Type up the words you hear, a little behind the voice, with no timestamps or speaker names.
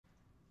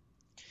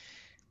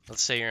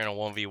Let's say you're in a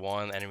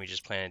 1v1, enemy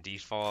just playing a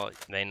default,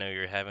 they know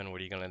you're heaven,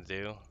 what are you gonna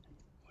do?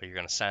 Well, you're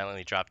gonna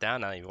silently drop down.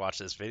 Now you watch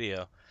this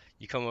video.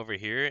 You come over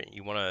here,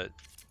 you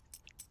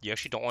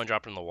actually don't want to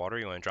drop it in the water,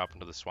 you want to drop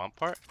into the swamp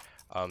part.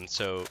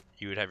 So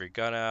you would have your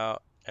gun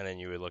out, and then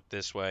you would look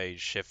this way,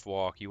 shift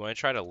walk. You want to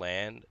try to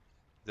land,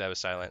 that was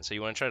silent. So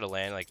you want to try to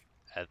land like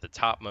at the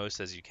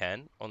topmost as you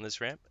can on this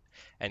ramp,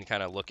 and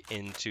kind of look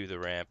into the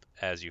ramp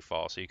as you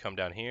fall. So you come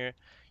down here,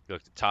 you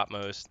look at the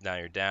topmost, now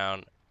you're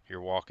down,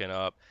 you're walking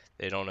up,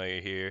 they don't know you're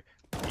here,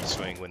 you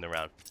swing, win the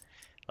round.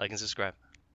 Like and subscribe.